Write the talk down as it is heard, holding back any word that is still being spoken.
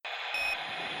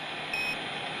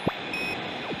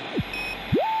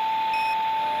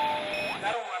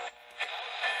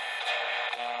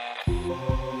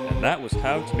And that was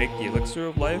how to make the elixir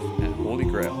of life and holy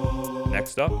grail.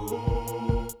 Next up,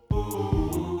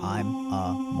 I'm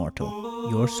a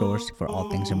mortal, your source for all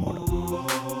things immortal.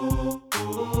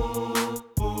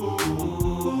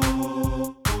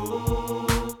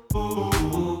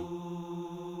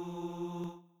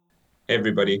 Hey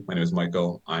everybody, my name is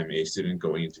Michael. I'm a student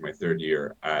going into my third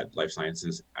year at Life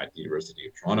Sciences at the University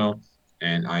of Toronto,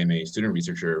 and I'm a student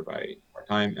researcher by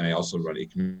part-time, and I also run a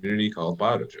community called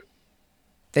BioDojo.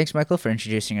 Thanks, Michael, for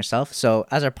introducing yourself. So,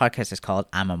 as our podcast is called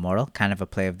I'm Immortal, kind of a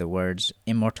play of the words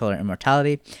immortal or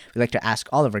immortality, we like to ask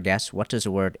all of our guests, what does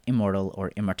the word immortal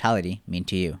or immortality mean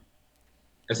to you?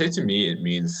 I say to me, it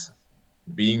means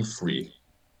being free.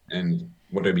 And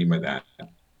what do I mean by that?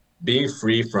 Being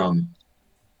free from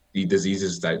the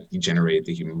diseases that degenerate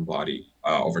the human body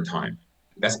over time.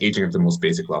 That's aging at the most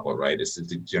basic level, right? It's the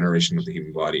degeneration of the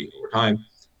human body over time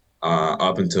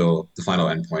up until the final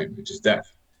endpoint, which is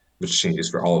death, which changes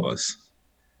for all of us.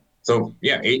 So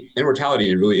yeah,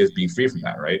 immortality really is being free from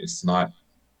that, right? It's not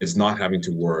having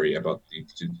to worry about the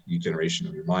degeneration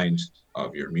of your mind,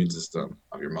 of your immune system,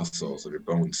 of your muscles, of your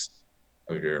bones,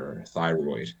 of your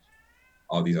thyroid,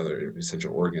 all these other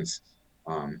essential organs.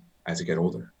 As you get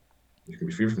older, you can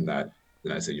be free from that.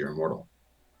 Then I say you're immortal.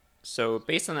 so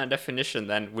based on that definition,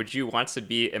 then, would you want to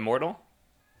be immortal?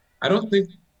 I don't think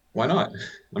why not.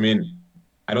 I mean,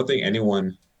 I don't think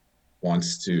anyone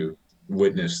wants to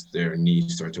witness their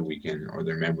knees start to weaken or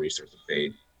their memory start to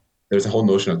fade. There's a whole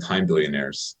notion of time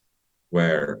billionaires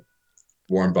where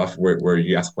Warren Buffett, where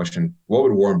you ask the question, what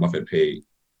would Warren Buffett pay,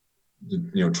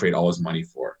 trade all his money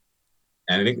for?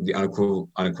 And I think the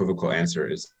unequivocal answer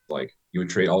is like he would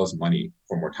trade all his money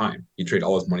for more time. He'd trade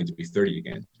all his money to be 30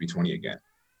 again, to be 20 again.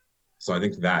 So I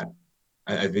think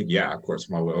I think, yeah, of course,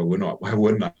 why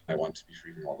wouldn't I want to be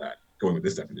free from all that? Going with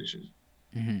this definition.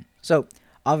 So,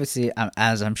 obviously,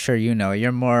 as I'm sure you know,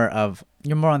 you're more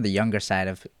on the younger side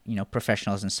of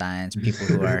professionals in science, people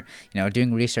who are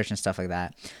doing research and stuff like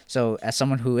that. So, as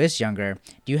someone who is younger,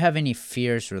 do you have any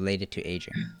fears related to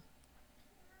aging?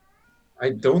 I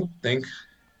don't think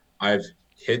I've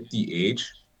hit the age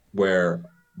where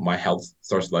my health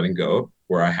starts letting go,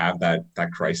 where I have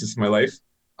that crisis in my life.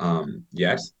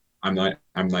 Yes, I'm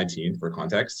 19 for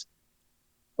context,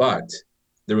 but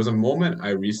there was a moment I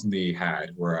recently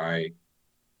had where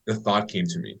the thought came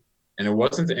to me, and it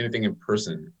wasn't anything in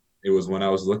person. It was when I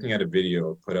was looking at a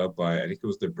video put up by I think it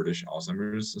was the British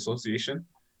Alzheimer's Association,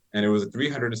 and it was a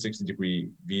 360-degree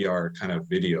VR kind of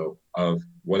video of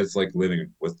what it's like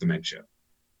living with dementia,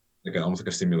 almost like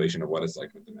a simulation of what it's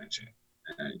like with dementia.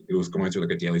 And it was going through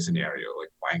like a daily scenario, like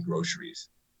buying groceries,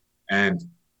 and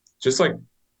just like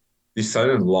the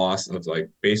sudden loss of like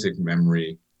basic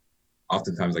memory,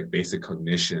 oftentimes like basic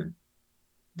cognition.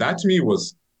 That to me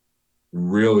was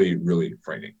really, really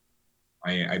frightening.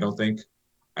 I don't think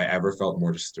I ever felt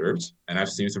more disturbed, and I've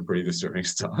seen some pretty disturbing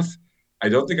stuff. I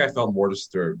don't think I felt more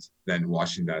disturbed than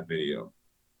watching that video,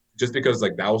 just because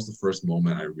like that was the first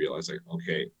moment I realized like,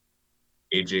 okay,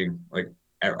 aging, like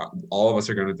all of us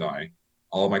are gonna die,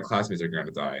 all of my classmates are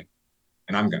gonna die,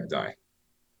 and I'm gonna die.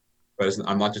 But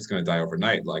I'm not just gonna die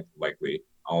overnight. Like likely,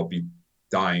 I'll be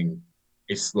dying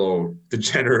a slow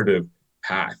degenerative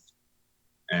path,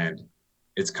 and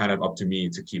it's kind of up to me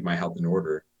to keep my health in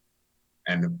order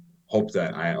and hope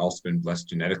that I also been blessed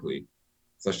genetically,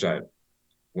 such that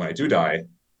when I do die,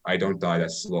 I don't die that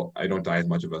slow. I don't die as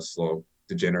much of a slow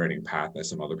degenerating path as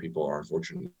some other people are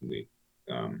unfortunately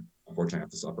have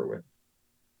to suffer with.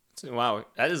 So, wow,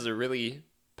 that is a really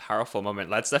powerful moment.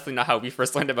 That's definitely not how we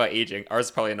first learned about aging. Ours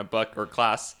is probably in a book or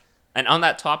class. And on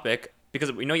that topic,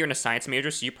 because we know you're in a science major,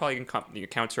 so you probably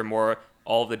encounter more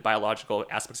all of the biological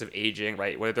aspects of aging,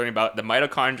 right? We're learning about the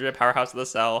mitochondria, powerhouse of the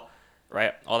cell,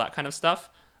 right? All that kind of stuff.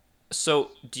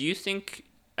 So, do you think,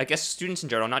 I guess students in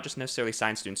general, not just necessarily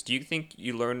science students, do you think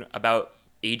you learn about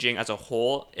aging as a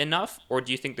whole enough, or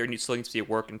do you think still needs to be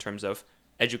work in terms of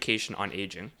education on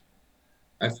aging?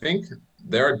 I think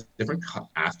there are different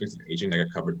aspects of aging that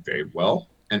get covered very well,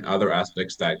 and other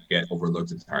aspects that get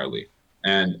overlooked entirely.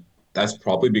 And that's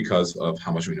probably because of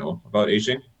how much we know about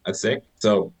aging, I'd say.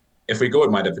 So if we go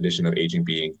with my definition of aging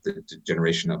being the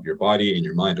degeneration of your body and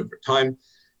your mind over time,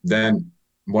 then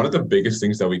one of the biggest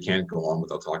things that we can't go on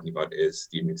without talking about is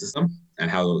the immune system and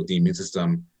how the immune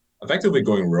system effectively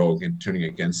going rogue and turning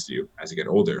against you as you get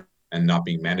older and not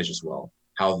being managed as well.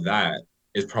 How that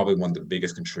is probably one of the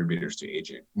biggest contributors to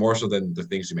aging, more so than the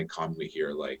things you may commonly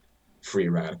hear like free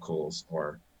radicals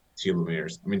or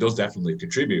telomeres. I mean, those definitely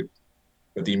contribute,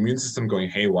 but the immune system going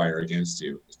haywire against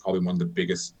you is probably one of the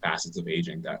biggest facets of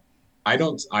aging that I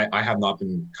have not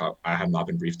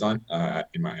been briefed on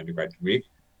in my undergrad degree.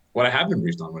 What I have been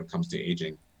briefed on when it comes to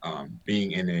aging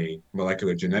being in a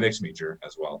molecular genetics major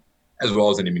as well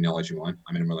as an immunology one.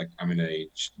 I'm in a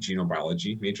genome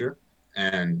biology major,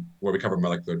 and where we cover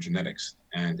molecular genetics.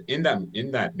 And in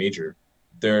that major,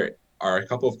 there are a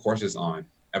couple of courses on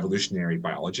evolutionary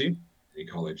biology and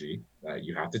ecology that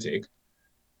you have to take.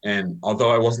 And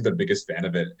although I wasn't the biggest fan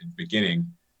of it in the beginning,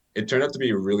 it turned out to be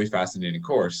a really fascinating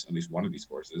course, at least one of these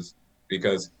courses,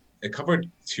 because it covered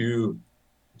two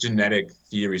genetic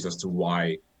theories as to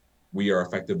why we are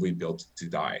effectively built to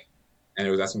die. And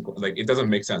it was asking, like, it doesn't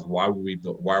make sense. Why are we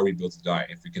built to die?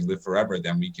 If we can live forever,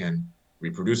 then we can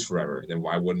reproduce forever. Then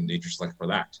why wouldn't nature select for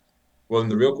that? Well,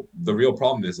 the real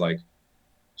problem is, like,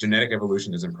 genetic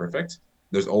evolution isn't perfect.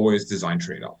 There's always design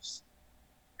trade-offs.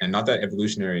 And not that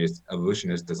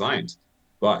evolution is designed,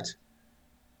 but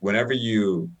whenever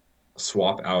you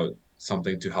swap out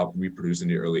something to help reproduce in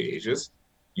the early ages,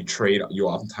 you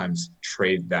oftentimes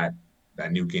trade that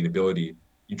new gainability,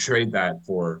 you trade that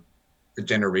for the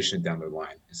generation down the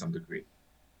line to some degree.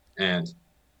 And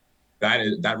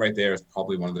that right there is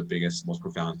probably one of the biggest, most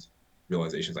profound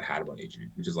realizations I had about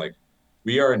aging, which is like,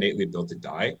 we are innately built to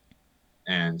die,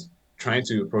 and trying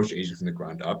to approach aging from the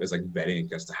ground up is like betting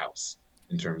against the house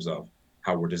in terms of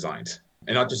how we're designed.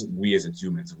 And not just we as in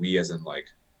humans, we as in like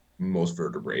most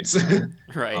vertebrates,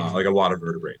 Right. like a lot of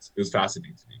vertebrates. It was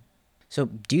fascinating to me. So,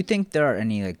 do you think there are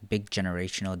any like big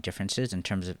generational differences in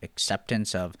terms of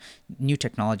acceptance of new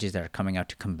technologies that are coming out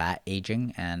to combat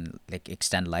aging and like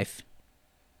extend life?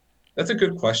 That's a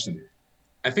good question.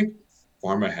 I think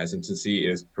pharma hesitancy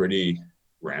is pretty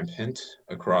rampant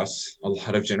across a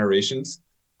lot of generations.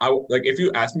 Like, if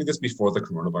you asked me this before the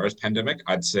coronavirus pandemic,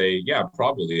 I'd say, yeah,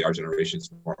 probably our generation is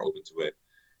more open to it.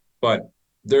 But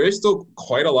there is still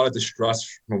quite a lot of distrust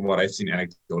from what I've seen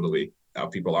anecdotally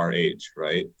of people our age,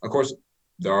 right? Of course,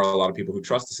 there are a lot of people who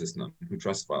trust the system, who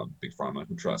trust big pharma,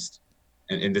 who trust,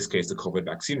 and in this case, the COVID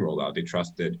vaccine rollout. They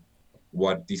trusted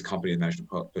what these companies managed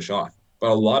to push off. But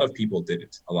a lot of people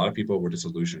didn't. A lot of people were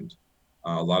disillusioned.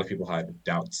 A lot of people had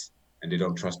doubts, and they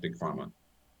don't trust big pharma.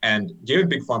 And given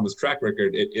big pharma's track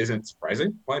record, it isn't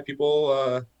surprising why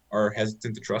people are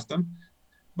hesitant to trust them.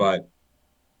 But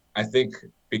I think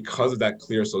because of that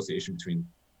clear association between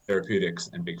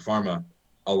therapeutics and big pharma,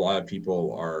 a lot of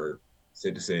people are, say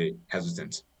to say,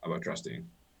 hesitant about trusting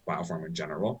biopharma in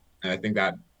general. And I think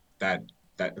that that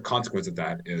the consequence of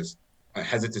that is a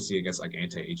hesitancy against like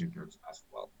anti-aging drugs as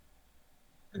well.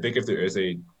 I think if there is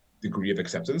a degree of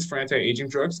acceptance for anti-aging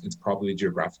drugs, it's probably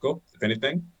geographical, if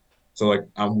anything. So like,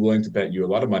 I'm willing to bet you a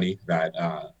lot of money that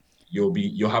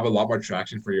you'll have a lot more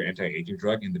traction for your anti-aging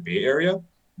drug in the Bay Area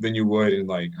than you would in,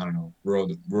 like, I don't know,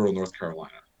 rural North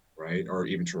Carolina, right? Or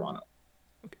even Toronto.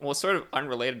 Well, sort of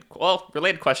unrelated, well,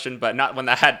 related question, but not one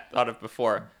that I had thought of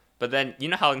before. But then, you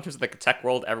know how in terms of like the tech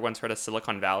world, everyone's heard of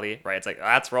Silicon Valley, right? It's like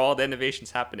that's where all the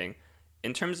innovation's happening.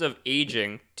 In terms of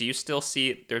aging, do you still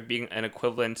see there being an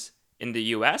equivalent in the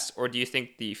U.S., or do you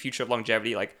think the future of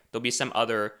longevity, like there'll be some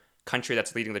other country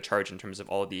that's leading the charge in terms of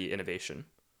all the innovation?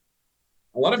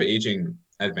 A lot of aging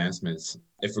advancements,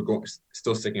 if we're going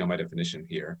still sticking on my definition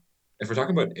here, if we're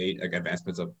talking about like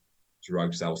advancements of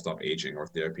drugs that will stop aging or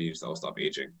therapies that will stop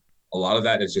aging, a lot of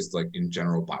that is just like in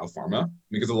general biopharma,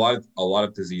 because a lot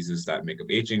of diseases that make up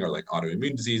aging are like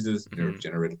autoimmune diseases, Hmm.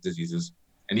 neurodegenerative diseases,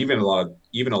 and even a lot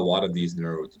of these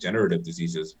neurodegenerative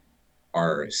diseases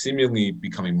are seemingly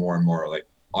becoming more and more like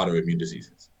autoimmune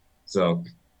diseases. So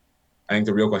I think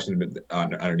the real question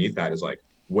underneath that is like,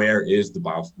 where is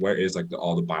like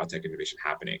all the biotech innovation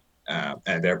happening,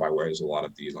 and thereby where is a lot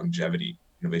of the longevity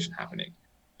innovation happening?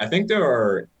 I think there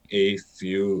are a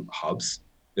few hubs.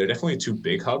 There are definitely two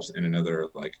big hubs and another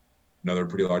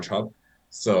pretty large hub.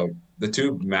 So the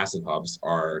two massive hubs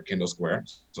are Kendall Square,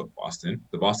 so Boston,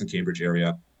 the Boston Cambridge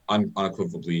area,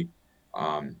 unequivocally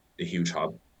a huge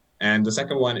hub, and the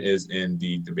second one is in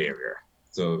the Bay Area.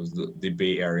 So the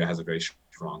Bay Area has a very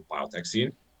strong biotech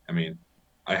scene. I mean,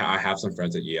 I have some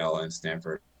friends at Yale and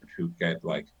Stanford who get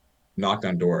like knocked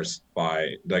on doors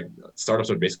by like startups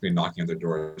are basically knocking on their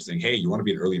doors saying, "Hey, you want to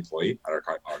be an early employee at our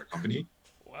company?"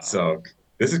 Wow. So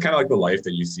this is kind of like the life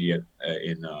that you see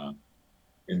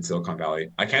in Silicon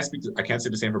Valley. I can't say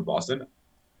the same for Boston.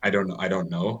 I don't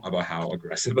know about how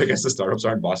aggressive I guess the startups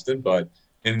are in Boston, but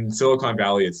in Silicon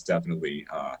Valley, it's definitely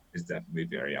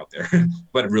very out there,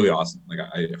 but really awesome. Like,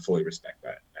 I fully respect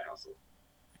that hustle.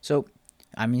 So,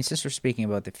 I mean, since we're speaking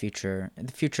about the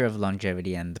future of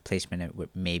longevity and the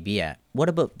placement may be at, what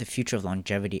about the future of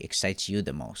longevity excites you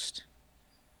the most?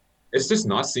 It's just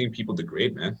not seeing people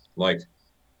degrade, man. Like,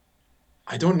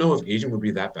 I don't know if aging would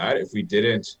be that bad if we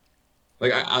didn't.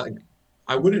 Like,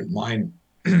 I wouldn't mind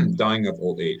dying of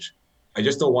old age. I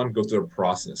just don't want to go through a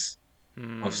process of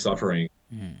Hmm. suffering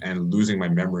and losing my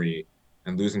memory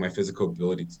and losing my physical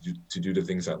ability to do the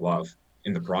things I love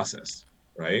in the process,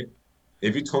 right?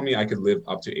 If you told me I could live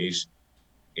up to age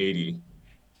 80,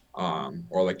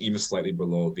 or like even slightly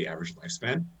below the average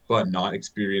lifespan, but not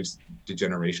experience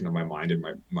degeneration of my mind and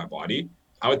my body,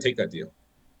 I would take that deal.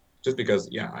 Just because,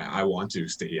 yeah, I want to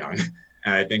stay young.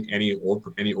 And I think any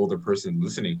older person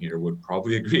listening here would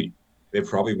probably agree. They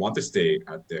probably want to stay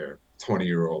at their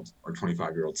 20-year-old or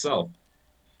 25-year-old self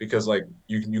because like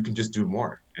you can just do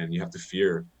more and you have to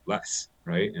fear less,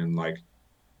 right? And like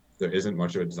there isn't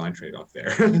much of a design trade-off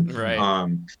there. Right.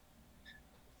 um,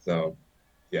 so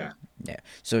yeah. Yeah.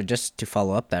 So just to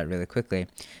follow up that really quickly,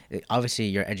 obviously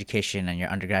your education and your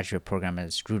undergraduate program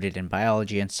is rooted in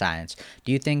biology and science.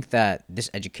 Do you think that this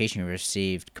education you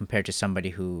received compared to somebody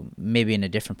who maybe in a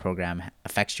different program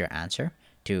affects your answer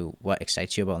to what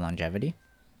excites you about longevity?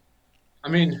 I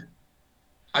mean,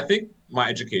 I think my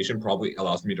education probably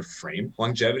allows me to frame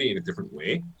longevity in a different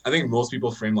way. I think most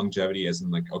people frame longevity as in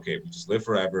like, okay, we just live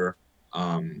forever,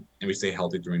 and we stay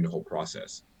healthy during the whole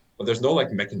process. But there's no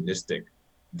like mechanistic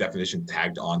definition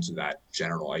tagged onto that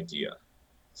general idea.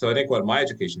 So I think what my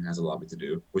education has allowed me to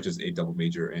do, which is a double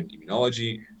major in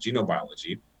immunology and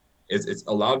genobiology, is it's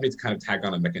allowed me to kind of tag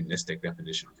on a mechanistic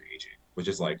definition of aging, which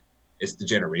is like it's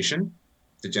degeneration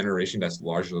that's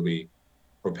largely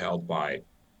propelled by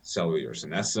cellular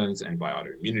senescence and by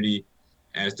autoimmunity,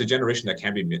 and it's degeneration that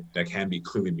can be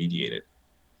clearly mediated.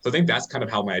 So I think that's kind of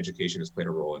how my education has played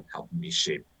a role in helping me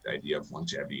shape the idea of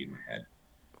longevity in my head.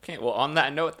 Okay, well, on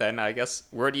that note, then, I guess,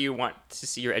 where do you want to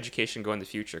see your education go in the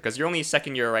future? Because you're only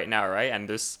second year right now, right? And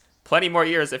there's plenty more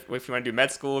years if you want to do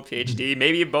med school, PhD,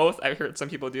 maybe both. I've heard some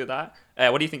people do that.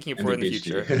 What are you thinking for MD in the PhD.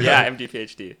 future? Yeah, MD,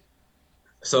 PhD.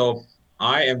 So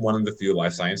I am one of the few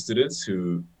life science students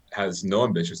who has no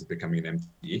ambitions of becoming an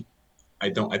MD. I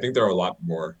think there are a lot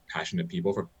more passionate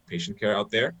people for patient care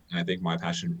out there. And I think my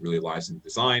passion really lies in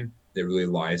design. It really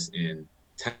lies in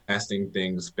testing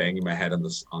things, banging my head on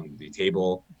the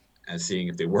table and seeing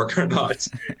if they work or not.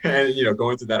 And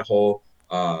going through that whole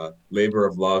labor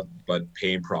of love but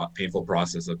painful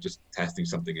process of just testing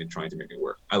something and trying to make it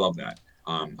work. I love that.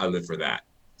 I live for that.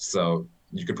 So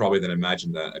you could probably then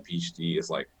imagine that a PhD is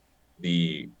like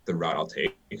the route I'll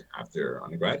take after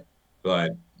undergrad.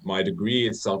 But my degree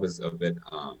itself is a bit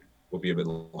will be a bit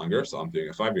longer. So I'm doing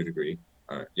a 5-year degree,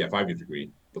 or yeah, 5-year degree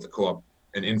with a co-op,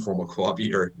 an informal co-op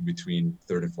year in between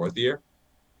third and fourth year.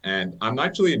 And I'm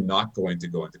actually not going to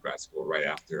go into grad school right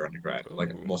after undergrad,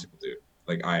 like Ooh. most people do.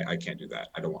 Like I can't do that.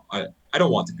 I don't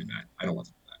want to do that. I don't want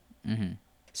to do that.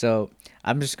 So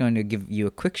I'm just going to give you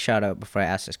a quick shout out before I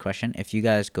ask this question. If you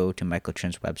guys go to Michael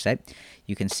Chin's website,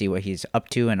 you can see what he's up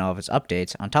to and all of his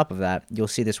updates. On top of that, you'll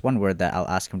see this one word that I'll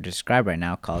ask him to describe right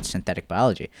now called synthetic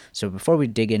biology. So before we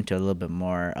dig into a little bit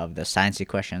more of the sciencey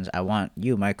questions, I want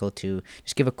you, Michael, to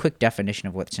just give a quick definition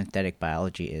of what synthetic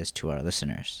biology is to our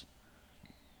listeners.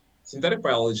 Synthetic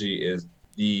biology is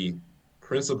the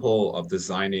principle of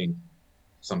designing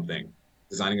something,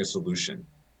 designing a solution,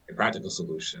 a practical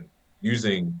solution,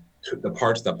 using the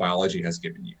parts that biology has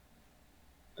given you.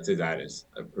 I'd say that is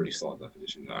a pretty solid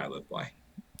definition that I live by.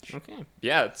 Okay.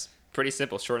 Yeah, it's pretty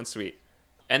simple, short and sweet.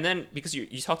 And then, because you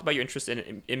talked about your interest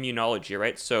in immunology,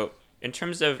 right? So, in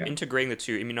terms of Yeah. integrating the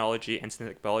two, immunology and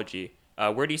synthetic biology,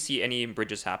 where do you see any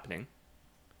bridges happening?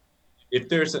 If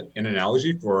there's an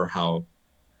analogy for how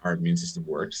our immune system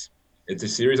works, it's a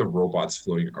series of robots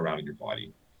floating around in your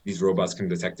body. These robots can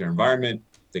detect their environment,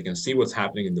 they can see what's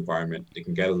happening in the environment, they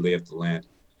can get a lay of the land,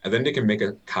 and then they can make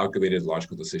a calculated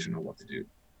logical decision on what to do.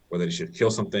 Whether they should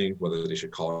kill something, whether they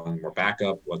should call in more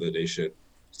backup, whether they should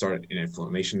start an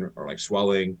inflammation or like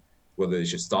swelling, whether they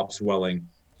should stop swelling.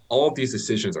 All of these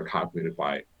decisions are calculated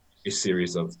by a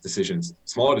series of decisions,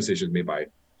 smaller decisions made by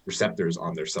receptors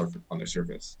on their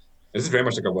surface. This is very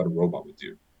much like what a robot would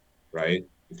do, right?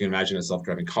 If you can imagine a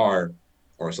self-driving car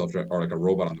or or like a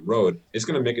robot on the road, it's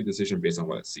going to make a decision based on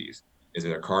what it sees. Is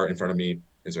there a car in front of me?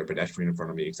 Is there a pedestrian in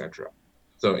front of me, etc.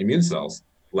 So immune cells,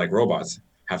 like robots,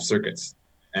 have circuits,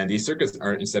 and these circuits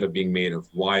are, instead of being made of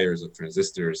wires, of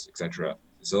transistors, etc.,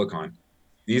 silicon,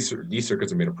 these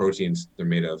circuits are made of proteins. They're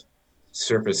made of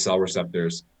surface cell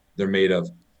receptors. They're made of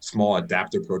small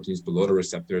adapter proteins below the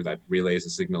receptor that relays the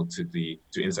signal to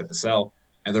inside the cell,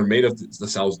 and they're made of the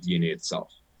cell's DNA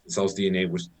itself. The cell's DNA,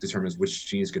 which determines which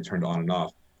genes get turned on and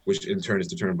off, which in turn is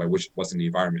determined by what's in the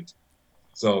environment.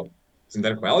 So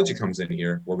synthetic biology comes in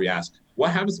here, where we ask,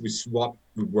 what happens if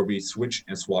we switch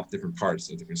and swap different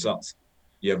parts of different cells?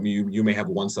 You may have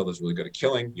one cell that's really good at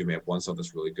killing. You may have one cell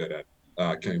that's really good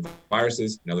at killing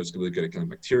viruses. Another's really good at killing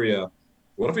bacteria.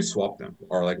 What if we swap them?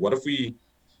 Or like, what if we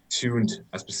tuned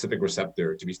a specific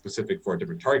receptor to be specific for a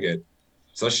different target,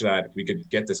 such that we could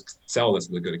get this cell that's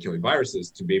really good at killing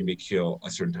viruses to maybe kill a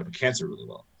certain type of cancer really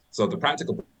well. So the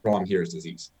practical problem here is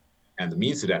disease. And the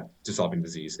means to that, to solving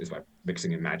disease, is by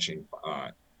mixing and matching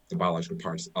the biological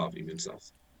parts of immune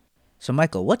cells. So,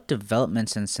 Michael, what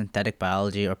developments in synthetic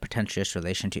biology or potential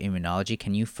relation to immunology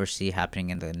can you foresee happening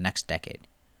in the next decade?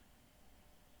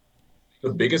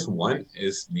 The biggest one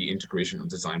is the integration of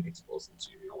design principles into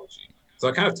immunology. So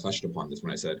I kind of touched upon this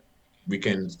when I said we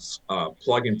can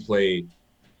plug and play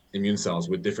immune cells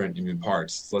with different immune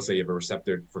parts. So let's say you have a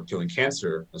receptor for killing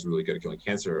cancer that's really good at killing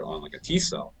cancer on like a T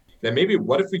cell. Then maybe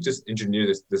what if we just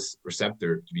engineer this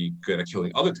receptor to be good at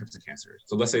killing other types of cancer?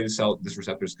 So let's say this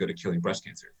receptor is good at killing breast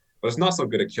cancer, but it's not so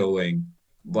good at killing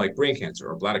like brain cancer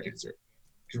or bladder cancer.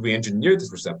 Could we engineer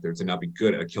this receptor to now be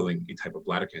good at killing a type of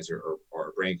bladder cancer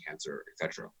or brain cancer,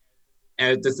 etc.?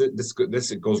 And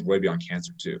this goes way beyond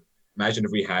cancer too. Imagine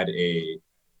if we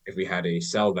had a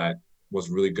cell that was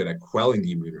really good at quelling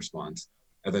the immune response,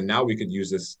 and then now we could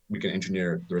use this. We can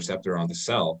engineer the receptor on the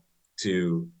cell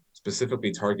to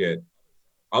specifically target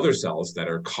other cells that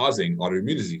are causing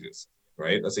autoimmune diseases.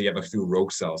 Right? Let's say you have a few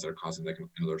rogue cells that are causing like an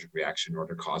allergic reaction, or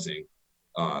they're causing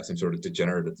some sort of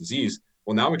degenerative disease.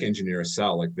 Well, now we can engineer a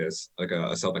cell like this, like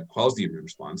a cell that quells the immune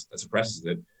response, that suppresses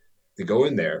it, to go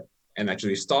in there and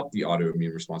actually stop the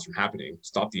autoimmune response from happening,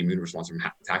 stop the immune response from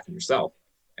attacking yourself,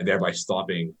 and thereby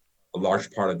stopping a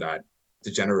large part of that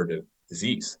degenerative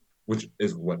disease, which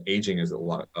is what aging is a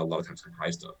lot of times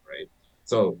comprised of, right?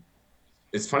 So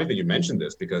it's funny that you mentioned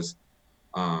this because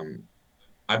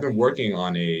I've been working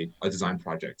on a design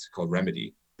project called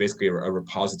Remedy, basically a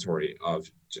repository of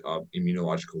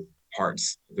immunological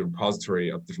parts, the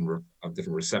repository of different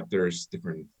receptors,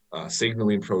 different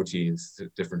signaling proteins,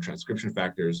 different transcription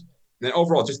factors, and then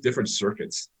overall just different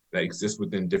circuits that exist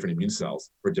within different immune cells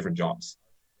for different jobs.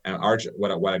 And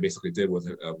what I basically did with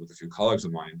a few colleagues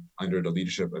of mine under the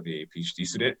leadership of a PhD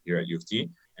student here at U of T,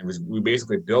 and we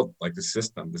basically built like the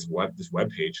system, this web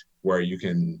page where you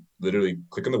can literally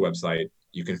click on the website,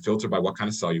 you can filter by what kind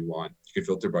of cell you want, you can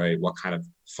filter by what kind of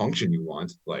function you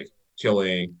want, like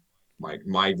killing, like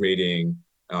migrating,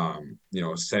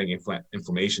 setting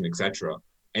inflammation, etc.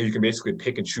 And you can basically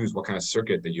pick and choose what kind of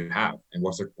circuit that you have and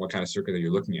what kind of circuit that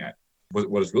you're looking at.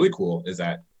 What is really cool is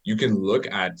that you can look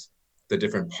at the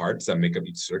different parts that make up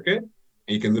each circuit,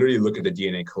 and you can literally look at the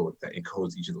DNA code that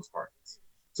encodes each of those parts.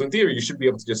 So in theory, you should be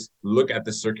able to just look at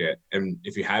the circuit, and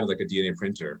if you had like a DNA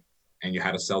printer and you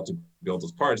had a cell to build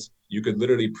those parts, you could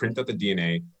literally print out the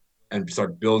DNA and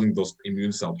start building those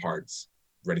immune cell parts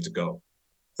ready to go,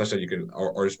 such that you can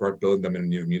or start building them in a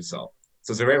new immune cell.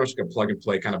 So it's very much like a plug and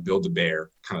play kind of build a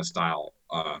bear kind of style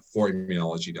for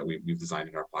immunology that we've designed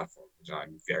in our platform, which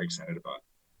I'm very excited about.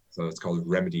 So it's called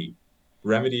Remedy,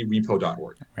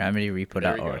 remedyrepo.org.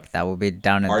 Remedyrepo.org. That will be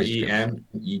down in the description.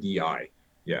 REMEDI.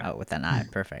 Yeah. Oh, with an I.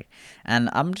 Perfect. And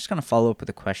I'm just going to follow up with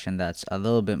a question that's a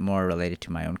little bit more related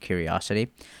to my own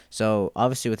curiosity. So,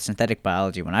 obviously, with synthetic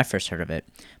biology, when I first heard of it,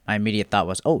 my immediate thought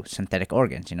was, oh, synthetic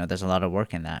organs. There's a lot of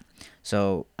work in that.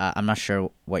 So, I'm not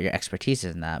sure what your expertise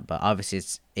is in that, but obviously,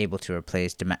 it's able to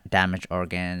replace damaged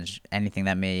organs, anything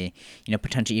that may,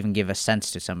 potentially even give a sense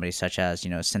to somebody, such as,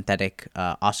 synthetic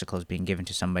ossicles being given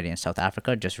to somebody in South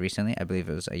Africa just recently. I believe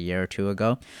it was a year or two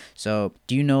ago. So,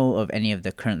 do you know of any of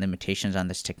the current limitations on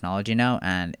this technology now?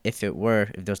 And if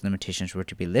those limitations were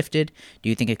to be lifted, do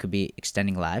you think it could be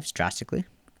extending lives drastically?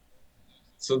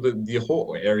 So the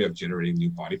whole area of generating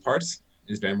new body parts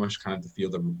is very much kind of the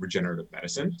field of regenerative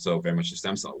medicine. So very much the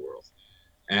stem cell world.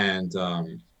 And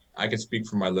I can speak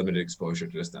from my limited exposure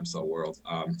to the stem cell world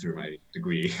through my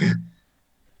degree.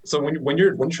 So when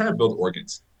you're trying to build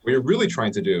organs, what you're really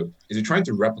trying to do is you're trying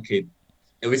to replicate,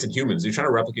 at least in humans, you're trying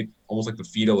to replicate almost like the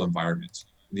fetal environment,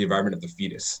 the environment of the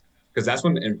fetus, because that's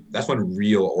when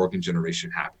real organ generation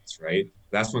happens, right?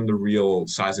 That's when the real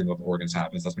sizing of organs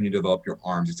happens. That's when you develop your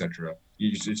arms, etc.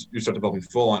 You start developing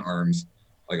full-on arms,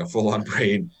 like a full-on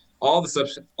brain. All the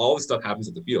stuff happens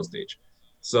at the fetal stage.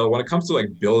 So when it comes to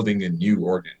like building a new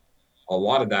organ, a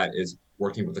lot of that is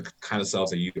working with the kind of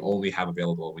cells that you only have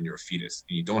available when you're a fetus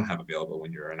and you don't have available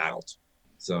when you're an adult.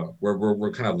 So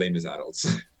we're kind of lame as adults.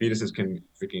 Fetuses can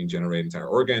freaking generate an entire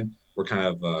organ. We're kind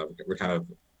of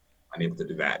unable to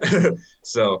do that.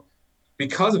 So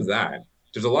because of that,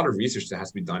 there's a lot of research that has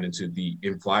to be done into the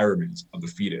environment of the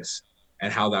fetus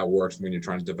and how that works when you're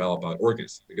trying to develop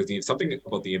organs. Because something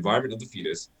about the environment of the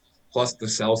fetus plus the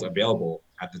cells available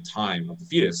at the time of the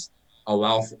fetus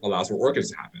allows for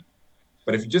organs to happen.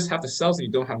 But if you just have the cells and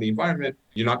you don't have the environment,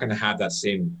 you're not going to have that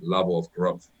same level of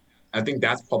growth. I think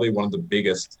that's probably one of the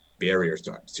biggest barriers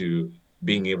to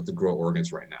being able to grow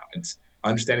organs right now. It's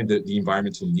understanding the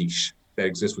environmental niche that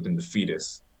exists within the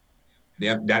fetus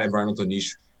that environmental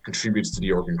niche contributes to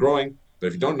the organ growing. But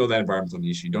if you don't know that environmental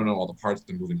niche, you don't know all the parts,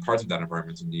 the moving parts of that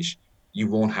environmental niche, you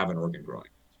won't have an organ growing.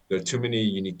 There are too many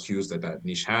unique cues that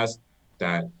niche has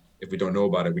that if we don't know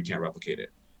about it, we can't replicate it,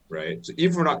 right? So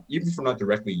even if we're not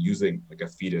directly using like a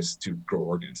fetus to grow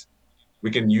organs,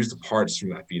 we can use the parts from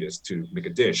that fetus to make a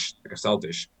dish, like a cell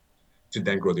dish, to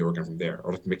then grow the organ from there,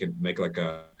 or to make like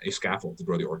a scaffold to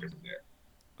grow the organ from there.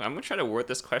 I'm gonna try to word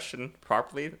this question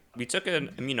properly. We took an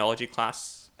immunology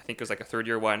class, I think it was like a third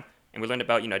year one, and we learned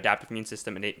about adaptive immune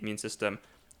system, innate immune system,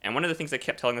 and one of the things they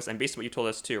kept telling us, and based on what you told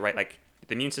us too, right? Like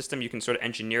the immune system, you can sort of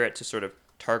engineer it to sort of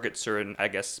target certain, I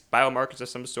guess, biomarkers of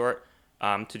some sort,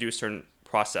 to do a certain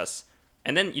process.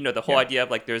 And then the whole Yeah, idea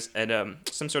of like there's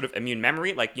some sort of immune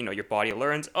memory, like your body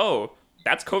learns, oh,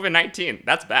 that's COVID-19,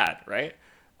 that's bad, right?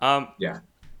 Um, yeah.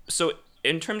 so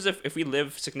in terms of if we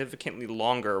live significantly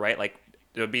longer, right? Like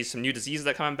there'll be some new diseases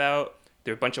that come about.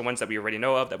 There are a bunch of ones that we already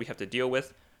know of that we have to deal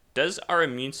with. Does our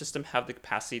immune system have the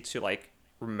capacity to like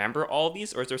remember all of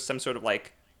these, or is there some sort of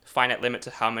like finite limit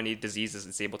to how many diseases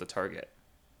it's able to target?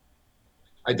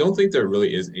 I don't think there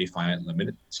really is a finite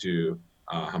limit to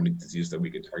how many diseases that we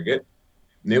can target,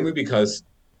 namely because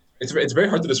it's very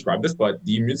hard to describe this, but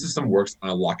the immune system works on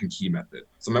a lock and key method.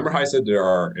 So remember how I said there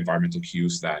are environmental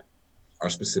cues that are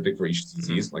specific for each Mm-hmm.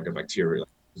 disease, like a bacteria, like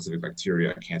specific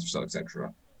bacteria, cancer cell,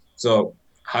 etc. So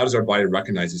how does our body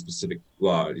recognize these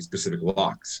specific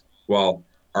locks? Well,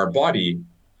 our body,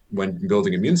 when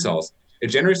building immune cells, it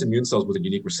generates immune cells with a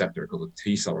unique receptor called a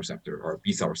T cell receptor or a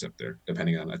B cell receptor,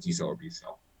 depending on a T cell or B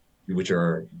cell, which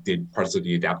are parts of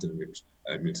the adaptive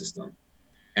immune system.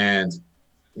 And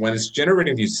when it's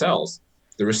generating these cells,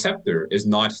 the receptor is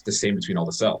not the same between all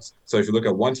the cells. So if you look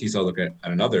at one T cell, look at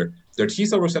another, their T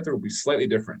cell receptor will be slightly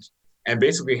different. And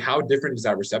basically, how different is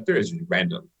that receptor is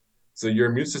random. So your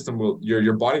immune system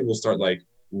your body will start like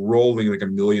rolling like a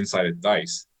million sided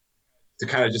dice to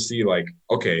kind of just see like,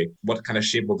 okay, what kind of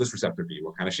shape will this receptor be?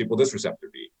 What kind of shape will this receptor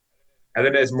be? And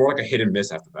then it's more like a hit and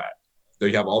miss after that. So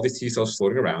you have all these T cells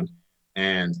floating around,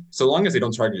 and so long as they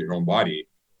don't target your own body,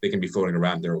 they can be floating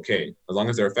around. They're okay. As long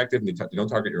as they're effective and they don't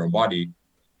target your own body,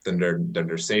 then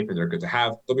they're safe and they're good to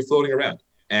have. They'll be floating around.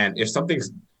 And if something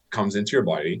comes into your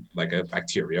body, like a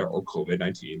bacteria or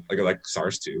COVID-19, like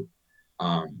SARS-2,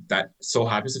 that so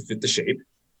happens to fit the shape,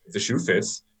 if the shoe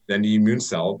fits, then the immune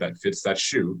cell that fits that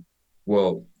shoe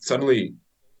will suddenly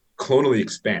clonally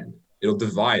expand. It'll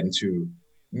divide into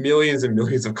millions and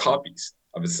millions of copies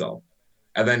of itself,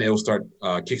 and then it will start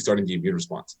kickstarting the immune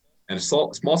response. And a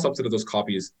small subset of those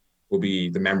copies will be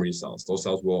the memory cells. Those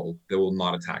cells will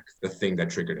not attack the thing that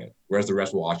triggered it, whereas the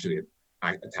rest will actually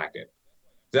attack it.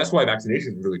 So that's why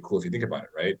vaccination is really cool if you think about it,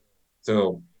 right?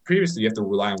 So previously, you have to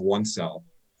rely on one cell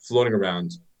floating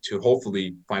around to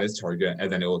hopefully find its target,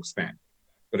 and then it will expand.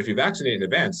 But if you vaccinate in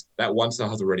advance, that one cell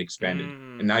has already expanded,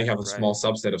 and now you have a Right. small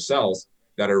subset of cells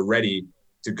that are ready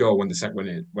to go when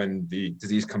the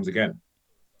disease comes again.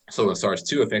 So when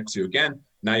SARS-2 affects you again,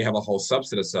 now you have a whole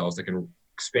subset of cells that can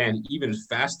expand even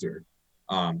faster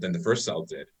than the first cell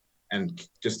did, and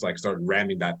just like start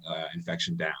ramming that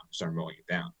infection down, start mowing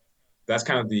it down. That's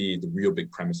kind of the real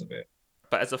big premise of it.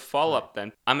 But as a follow up,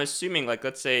 then I'm assuming, like,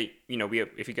 let's say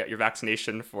if you get your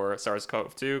vaccination for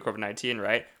SARS-CoV-2, COVID-19,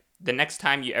 right? The next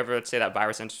time you ever, let's say, that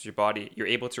virus enters your body, you're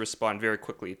able to respond very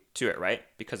quickly to it, right?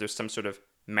 Because there's some sort of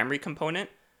memory component.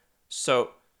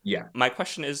 So Yeah, my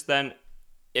question is then,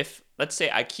 if let's say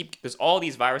there's all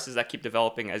these viruses that keep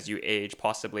developing as you age,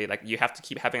 possibly like you have to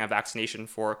keep having a vaccination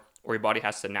for, or your body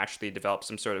has to naturally develop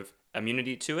some sort of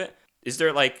immunity to it. Is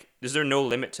there no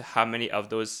limit to how many of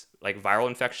those like viral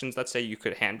infections, let's say, you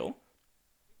could handle?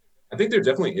 I think there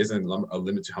definitely isn't a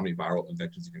limit to how many viral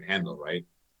infections you can handle, right?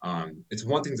 It's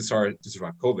one thing to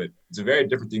survive COVID. It's a very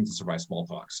different thing to survive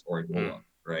smallpox or Mm. Ebola,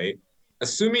 right?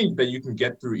 Assuming that you can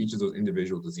get through each of those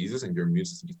individual diseases and your immune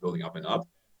system keeps building up and up,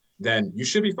 then you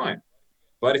should be fine.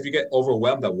 But if you get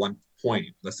overwhelmed at one point,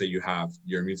 let's say you have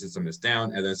your immune system is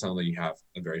down and then suddenly you have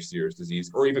a very serious disease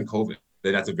or even COVID,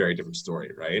 then that's a very different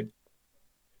story, right?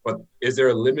 But is there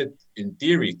a limit in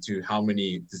theory to how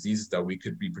many diseases that we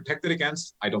could be protected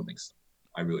against? I don't think so.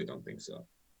 I really don't think so.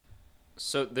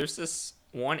 So there's this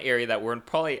one area that we're in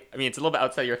probably, I mean, it's a little bit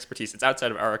outside your expertise. It's outside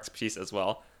of our expertise as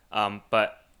well.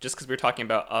 But just because we're talking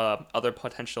about other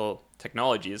potential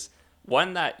technologies,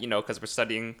 one that, because we're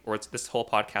studying, or this whole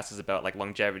podcast is about like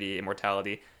longevity,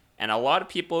 immortality. And a lot of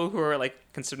people who are like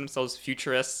consider themselves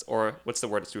futurists, or what's the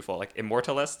word it's true for, like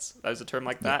immortalists, that is a term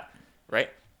like Yeah. that, right?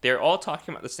 They're all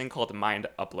talking about this thing called mind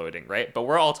uploading, right? But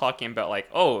we're all talking about like,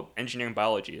 oh, engineering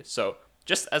biology. So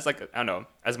just as like, I don't know,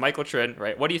 as Michael Trin,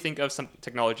 right? What do you think of some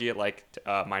technology like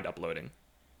mind uploading?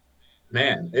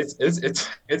 Man, it's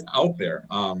out there.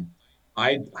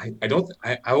 I don't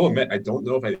I will admit I don't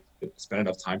know if I spent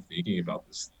enough time thinking about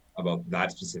this about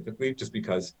that specifically, just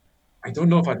because I don't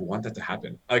know if I'd want that to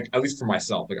happen. Like at least for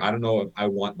myself. Like I don't know if I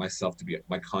want myself to be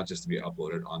my conscious to be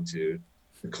uploaded onto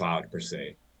the cloud per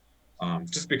se.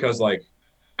 Just because like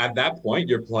at that point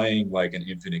you're playing like an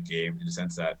infinite game in the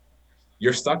sense that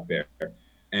you're stuck there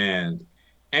and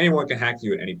anyone can hack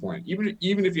you at any point.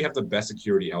 Even if you have the best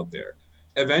security out there,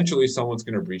 eventually someone's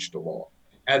going to breach the wall.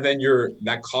 And then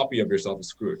that copy of yourself is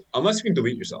screwed. Unless you can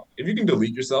delete yourself. If you can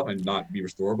delete yourself and not be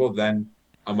restorable, then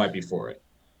I might be for it,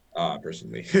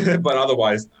 personally. But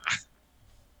otherwise,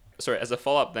 Sorry, as a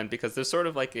follow up then, because there's sort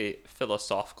of like a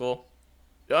philosophical.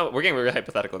 Oh, we're getting really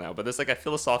hypothetical now, but there's like a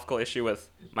philosophical issue with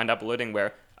mind uploading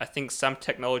where I think some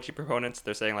technology proponents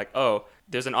they're saying like, oh,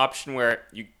 there's an option where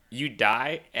you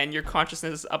die and your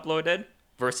consciousness is uploaded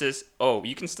versus oh,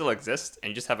 you can still exist and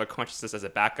you just have a consciousness as a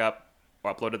backup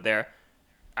or uploaded there.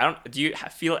 I don't. Do you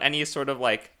feel any sort of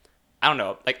like I don't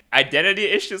know, like identity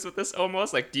issues with this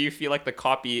almost? Like, do you feel like the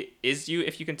copy is you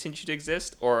if you continue to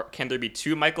exist, or can there be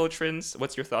two Michael Trins?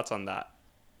 What's your thoughts on that?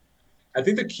 I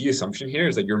think the key assumption here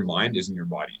is that your mind is in your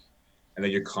body and that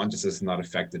your consciousness is not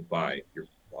affected by your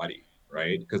body,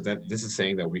 right? Because that this is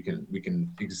saying that we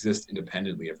can exist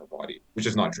independently of our body, which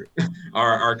is not true.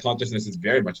 Our consciousness is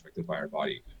very much affected by our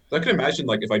body. So I can imagine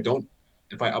like if I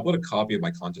upload a copy of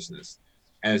my consciousness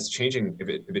and it's changing if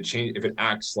it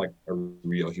acts like a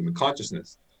real human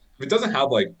consciousness, if it doesn't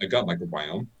have like a gut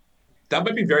microbiome, that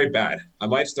might be very bad. I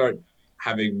might start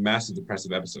having massive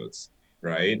depressive episodes,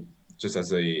 right? Just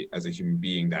as a human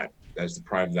being that's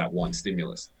deprived of that one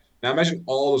stimulus. Now imagine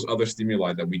all those other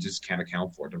stimuli that we just can't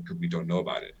account for because we don't know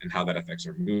about it and how that affects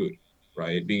our mood,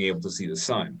 right? Being able to see the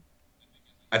sun.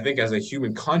 I think as a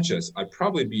human conscious, I'd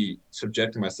probably be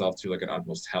subjecting myself to like an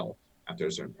utmost hell after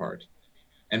a certain part.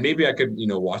 And maybe I could,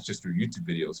 watch this through YouTube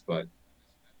videos, but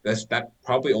that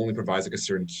probably only provides like a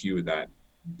certain cue that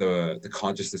the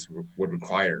consciousness would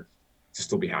require to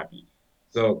still be happy.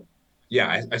 So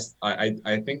yeah,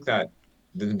 I think that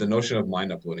the notion of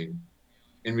mind uploading,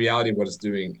 in reality, what it's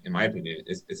doing, in my opinion,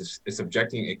 is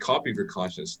subjecting a copy of your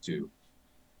conscious to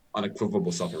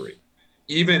unequivocal suffering,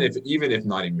 even if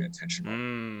not even intentional.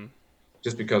 Hmm.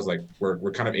 Just because like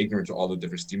we're kind of ignorant to all the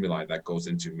different stimuli that goes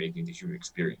into making the human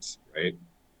experience, right?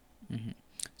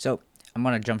 So I'm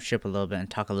gonna jump ship a little bit and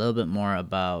talk a little bit more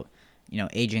about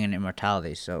aging and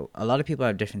immortality. So a lot of people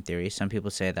have different theories. Some people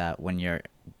say that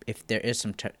if there is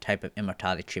some type of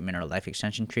immortality treatment or life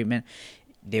extension treatment,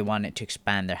 they want it to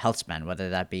expand their health span, whether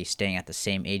that be staying at the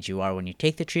same age you are when you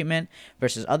take the treatment,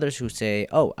 versus others who say,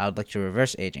 oh, I would like to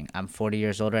reverse aging. I'm 40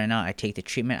 years old right now. I take the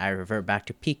treatment. I revert back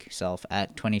to peak self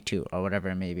at 22 or whatever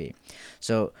it may be.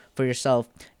 So for yourself,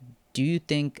 do you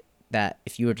think that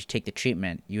if you were to take the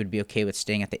treatment, you would be okay with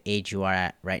staying at the age you are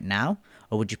at right now?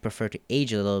 Or would you prefer to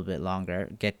age a little bit longer,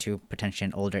 get to potentially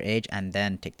an older age, and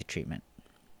then take the treatment?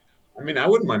 I mean, I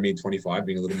wouldn't mind being 25,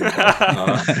 being a little more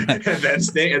buff, and then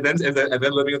stay, and then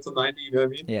living until 90. You know what I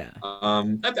mean? Yeah.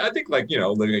 I think like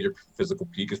living at your physical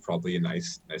peak is probably a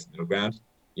nice middle ground.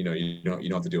 You don't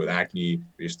have to deal with acne.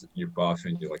 You're buff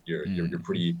and you're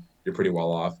pretty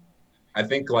well off. I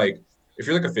think like if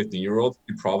you're like a 15-year-old,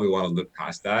 you probably want to live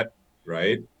past that,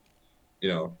 right? You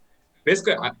know,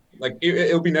 basically, like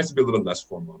it would be nice to be a little bit less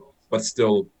hormonal, but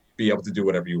still be able to do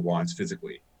whatever you want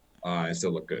physically, and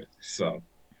still look good. So,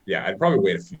 yeah, I'd probably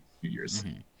wait a few years.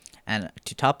 And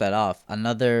to top that off,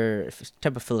 another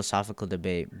type of philosophical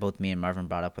debate both me and Marvin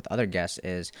brought up with other guests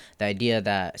is the idea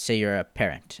that, say, you're a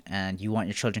parent and you want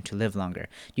your children to live longer.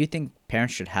 Do you think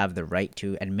parents should have the right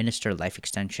to administer life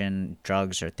extension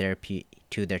drugs or therapy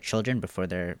to their children before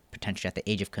they're potentially at the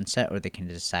age of consent, or they can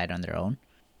decide on their own?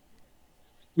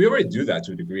 We already do that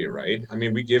to a degree, right? I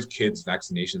mean, we give kids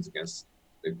vaccinations against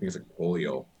like, things like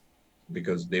polio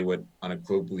because they would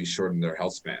unequivocally shorten their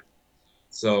health span.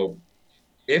 So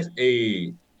if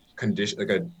a condition like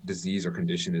a disease or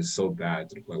condition is so bad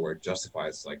to the point where it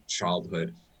justifies like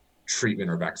childhood treatment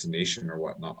or vaccination or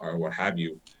whatnot or what have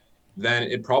you, then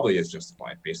it probably is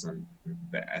justified based on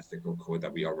the ethical code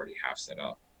that we already have set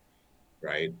up,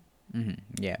 right?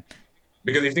 Yeah.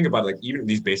 Because if you think about it, like even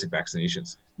these basic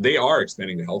vaccinations, they are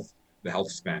expanding the health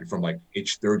span from like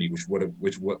age 30,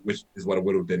 which is what it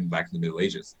would have been back in the Middle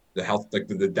Ages. The health like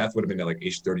the death would have been at like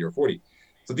age 30 or 40.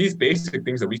 So these basic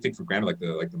things that we take for granted, like the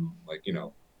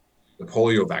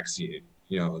polio vaccine,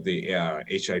 the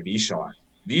HIV shot,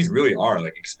 these really are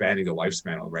like expanding the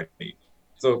lifespan already.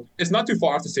 So it's not too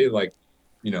far off to say like,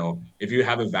 if you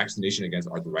have a vaccination against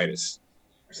arthritis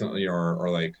or something, or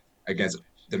like against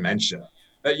dementia,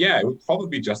 Yeah, it would probably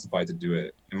be justified to do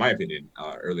it, in my opinion,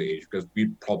 early age because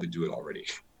we'd probably do it already.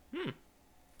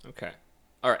 Okay.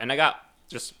 All right, and I got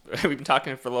just we've been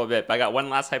talking for a little bit, but I got one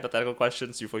last hypothetical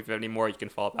question. Sufo, if you have any more, you can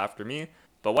follow up after me.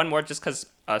 But one more, just because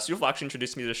Sufo actually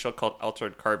introduced me to a show called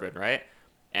Altered Carbon, right?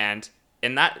 And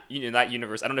in that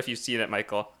universe, I don't know if you've seen it,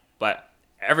 Michael, but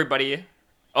everybody.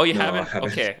 Oh, you No, I haven't?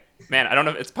 haven't. Okay, man, I don't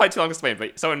know. It's probably too long to explain,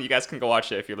 but someone you guys can go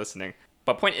watch it if you're listening.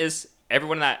 But point is,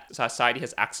 everyone in that society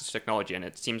has access to technology, and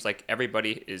it seems like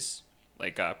everybody is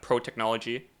like pro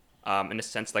technology in a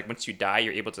sense, like once you die,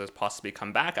 you're able to possibly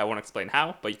come back. I won't explain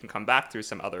how, but you can come back through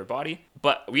some other body.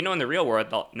 But we know in the real world,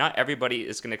 not everybody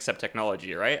is going to accept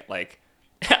technology, right? Like,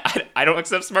 I don't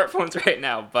accept smartphones right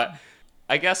now, but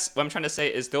I guess what I'm trying to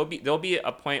say is there'll be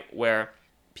a point where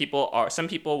some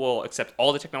people will accept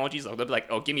all the technologies. They'll be like,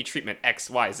 oh, give me treatment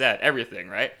X, Y, Z, everything,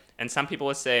 right? And some people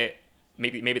will say,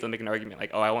 maybe they'll make an argument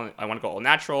like, oh, I want to go all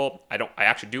natural. I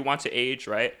actually do want to age,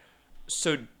 right?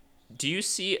 So, do you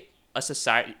see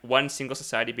one single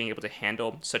society being able to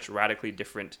handle such radically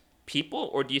different people,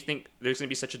 or do you think there's going to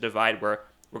be such a divide where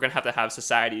we're going to have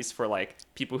societies for like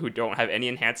people who don't have any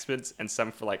enhancements and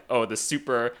some for like, oh, the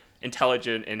super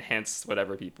intelligent enhanced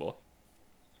whatever people?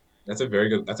 That's a very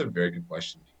good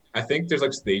question. I think there's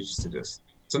like stages to this.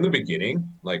 So in the beginning,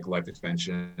 like life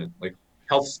expansion, like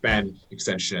health span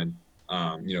extension,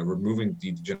 removing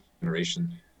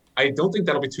degeneration. I don't think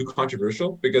that'll be too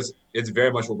controversial because it's very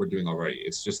much what we're doing already.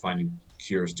 It's just finding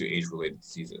cures to age-related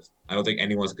diseases. I don't think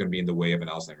anyone's going to be in the way of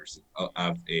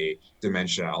of a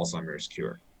dementia Alzheimer's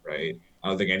cure, right? I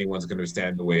don't think anyone's going to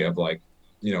stand in the way of like,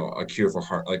 a cure for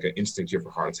heart, like an instant cure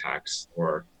for heart attacks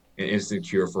or an instant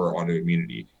cure for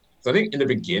autoimmunity. So I think in the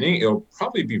beginning, it'll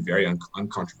probably be very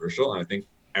uncontroversial. And I think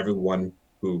everyone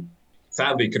who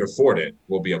sadly could afford it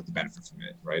will be able to benefit from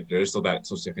it, right? There's still that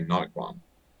socioeconomic bond.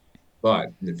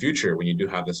 But in the future, when you do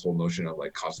have this whole notion of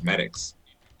like cosmetics,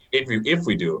 if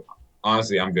we do,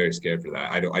 honestly, I'm very scared for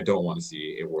that. I don't want to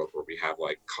see a world where we have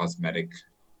like cosmetic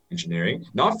engineering,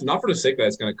 not for the sake that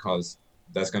that's going to cause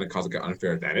like an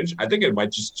unfair advantage. I think it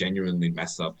might just genuinely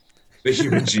mess up the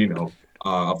human genome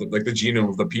of the genome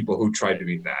of the people who tried Right.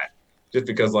 doing that, just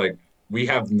because like we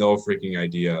have no freaking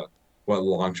idea what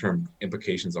long term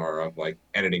implications are of like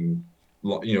editing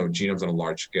genomes on a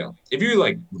large scale. If you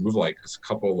like remove like a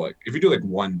couple like if you do like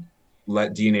one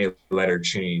DNA letter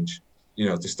change,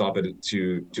 to stop it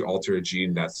to alter a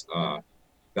gene that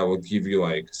will give you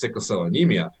like sickle cell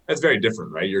anemia, that's very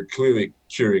different, right? You're clearly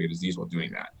curing a disease while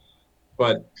doing that.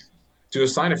 But to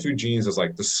assign a few genes as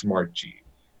like the smart gene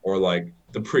or like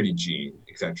the pretty gene,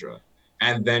 etc.,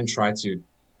 and then try to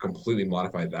completely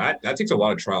modify that takes a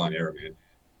lot of trial and error, man.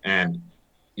 And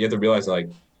you have to realize like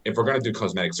if we're gonna do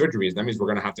cosmetic surgeries, that means we're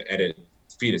gonna have to edit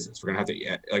fetuses. We're gonna have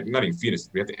to like not even fetuses.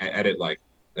 We have to edit like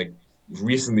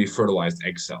recently fertilized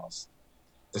egg cells,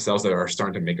 the cells that are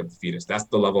starting to make up the fetus. That's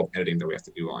the level of editing that we have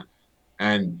to do on.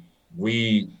 And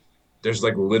we there's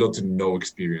like little to no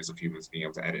experience of humans being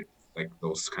able to edit like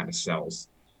those kind of cells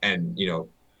and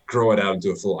grow it out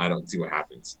into a full adult and see what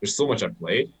happens. There's so much at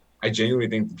play. I genuinely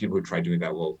think the people who try doing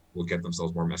that will get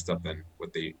themselves more messed up than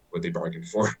what they bargained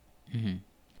for. Hmm.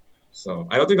 So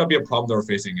I don't think that'll be a problem that we're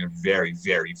facing in a very,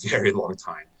 very, very long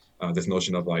time. This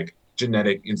notion of like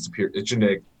genetic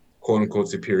quote unquote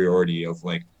superiority of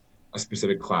like a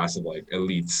specific class of like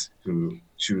elites who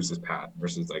choose this path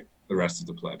versus like the rest of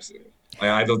the plebs.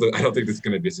 I don't think this is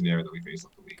going to be a scenario that we face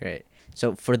locally. Great.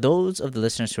 So, for those of the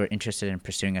listeners who are interested in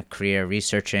pursuing a career,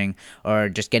 researching, or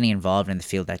just getting involved in the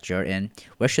field that you're in,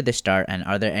 where should they start? And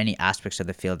are there any aspects of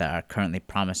the field that are currently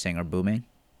promising or booming?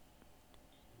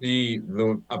 The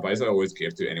advice I always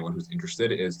give to anyone who's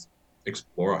interested is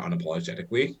explore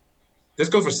unapologetically. This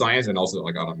goes for science and also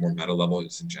like on a more meta level,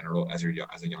 just in general, as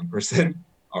a young person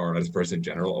or as a person in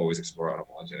general, always explore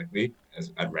unapologetically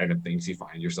as at random things you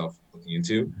find yourself looking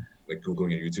into, like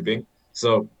Googling and YouTubing.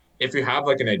 So if you have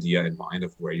like an idea in mind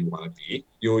of where you want to be,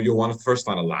 you'll want to first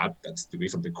find a lab that's doing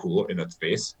something cool in that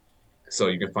space. So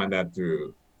you can find that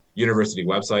through university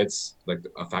websites, like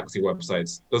faculty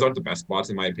websites. Those aren't the best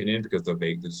spots in my opinion because the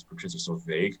descriptions are so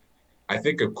vague. I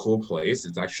think a cool place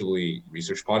is actually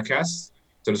research podcasts.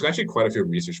 So there's actually quite a few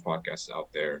research podcasts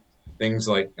out there. Things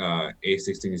like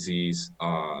A16Z's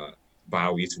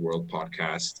Bio Eats World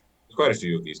podcast. There's quite a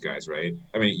few of these guys, right?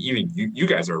 I mean, even you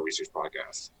guys are a research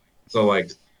podcast. So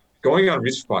like going on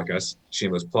research podcasts,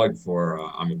 shameless plug for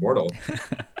I'm Immortal,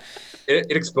 it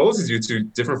exposes you to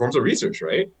different forms of research,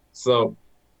 right? So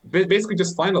basically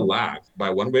just find a lab by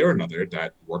one way or another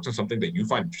that works on something that you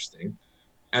find interesting.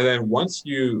 And then once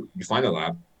you find a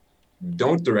lab,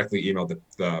 don't directly email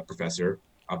the professor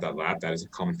of that lab. That is a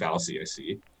common fallacy I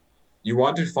see. You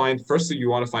want to find, firstly, you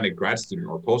want to find a grad student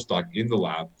or postdoc in the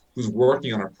lab who's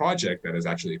working on a project that is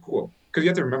actually cool. Because you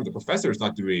have to remember the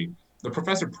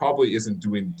professor probably isn't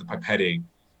doing the pipetting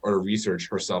or the research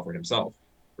herself or himself,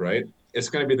 right? It's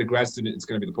going to be the grad student, it's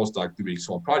going to be the postdoc doing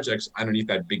small projects underneath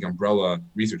that big umbrella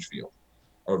research field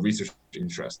or research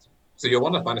interest. So you'll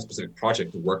want to find a specific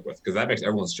project to work with because that makes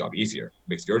everyone's job easier. It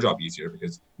makes your job easier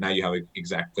because now you have an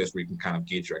exact place where you can kind of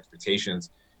gauge your expectations,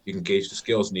 you can gauge the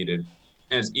skills needed,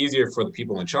 and it's easier for the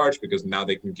people in charge because now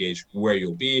they can gauge where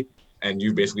you'll be, and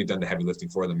you've basically done the heavy lifting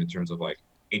for them in terms of like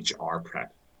HR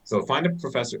prep. So find a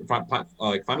professor, find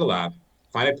a lab,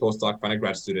 find a postdoc, find a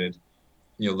grad student,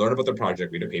 learn about the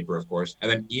project, read a paper, of course, and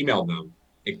then email them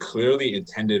a clearly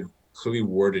intended, clearly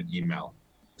worded email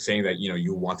saying that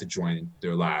you want to join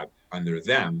their lab under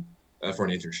them for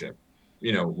an internship.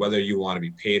 Whether you want to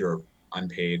be paid or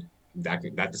unpaid,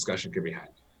 that discussion could be had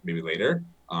maybe later.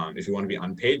 If you want to be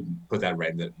unpaid, put that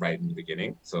right in the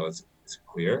beginning, so it's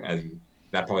clear, and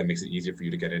that probably makes it easier for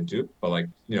you to get into. But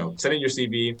send in your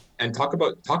CV and talk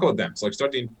about them. So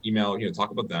start the email,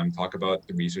 talk about them, talk about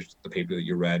the research, the paper that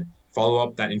you read. Follow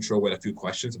up that intro with a few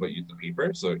questions about the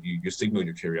paper. So you signal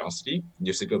your curiosity, and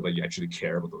you signal that you actually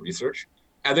care about the research,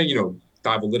 and then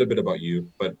dive a little bit about you,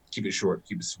 but keep it short,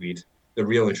 keep it sweet. The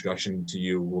real introduction to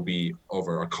you will be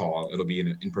over a call. It'll be in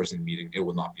an in-person meeting. It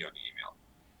will not be on the email.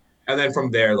 And then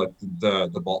from there,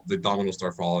 the dominoes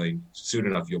start falling. Soon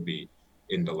enough, you'll be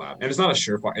in the lab. And it's not a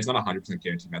surefire, it's not a 100%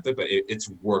 guaranteed method, but it's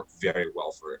worked very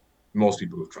well for most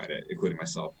people who've tried it, including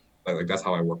myself. Like that's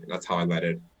how I work. That's how I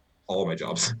landed all of my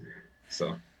jobs.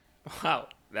 So. Wow,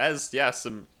 that is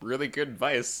some really good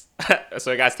advice.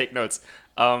 So you guys take notes.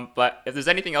 But if there's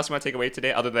anything else you want to take away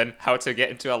today, other than how to get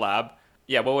into a lab,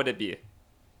 what would it be?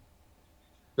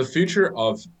 The future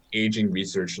of aging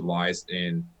research lies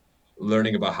in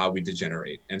learning about how we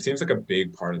degenerate. And it seems like a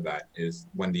big part of that is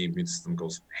when the immune system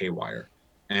goes haywire.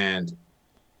 And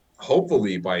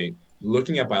hopefully by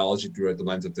looking at biology through the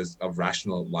lens of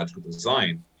rational logical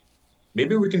design,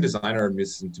 maybe we can design our immune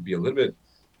system to be a little bit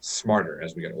smarter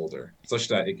as we get older, such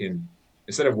that it can,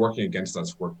 instead of working against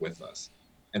us, work with us.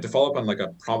 And to follow up on a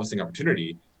promising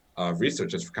opportunity of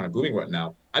research that's kind of booming right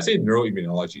now, I'd say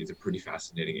neuroimmunology is a pretty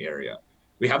fascinating area.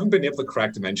 We haven't been able to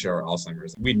crack dementia or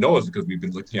Alzheimer's. We know it's because we've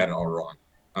been looking at it all wrong.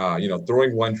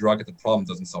 Throwing one drug at the problem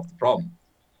doesn't solve the problem.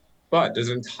 But there's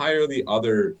an entirely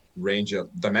other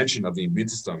dimension of the immune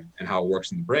system and how it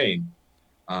works in the brain,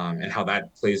 and how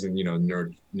that plays in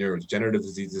neurodegenerative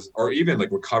diseases, or even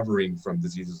recovering from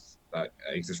diseases that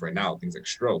exist right now, things like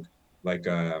stroke,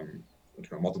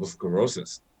 multiple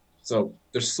sclerosis. So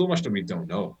there's so much that we don't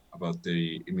know about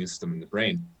the immune system in the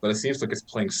brain, but it seems like it's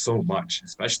playing so much,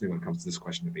 especially when it comes to this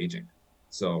question of aging.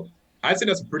 So I'd say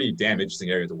that's a pretty damn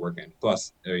interesting area to work in.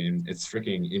 Plus, it's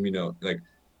freaking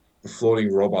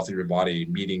floating robots in your body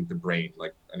meeting the brain. I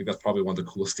think that's probably one of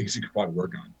the coolest things you could probably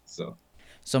work on.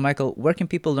 So, Michael, where can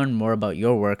people learn more about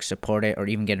your work, support it, or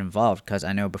even get involved? Because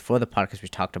I know before the podcast we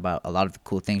talked about a lot of the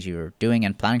cool things you were doing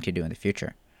and planning to do in the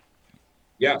future.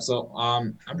 Yeah, so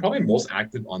I'm probably most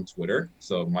active on Twitter.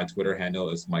 So my Twitter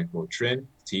handle is Michael Trin,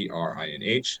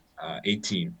 TRINH,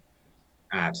 18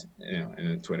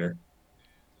 in Twitter.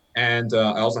 And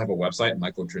I also have a website,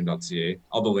 michaeltrin.ca.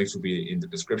 All the links will be in the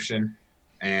description.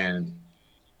 And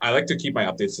I like to keep my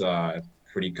updates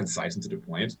pretty concise and to the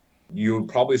point. You'll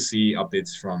probably see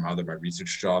updates from either my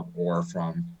research job or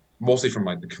mostly from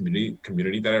the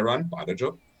community that I run,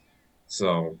 Biodojo.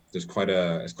 So there's quite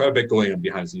a bit going on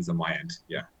behind the scenes on my end.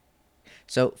 Yeah.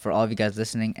 So for all of you guys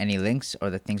listening, any links or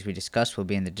the things we discussed will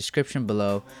be in the description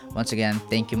below. Once again,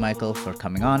 thank you, Michael, for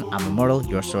coming on. I'm Immortal,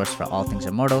 your source for all things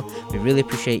Immortal. We really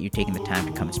appreciate you taking the time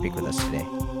to come and speak with us today.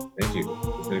 Thank you.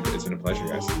 It's been a pleasure,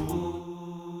 guys.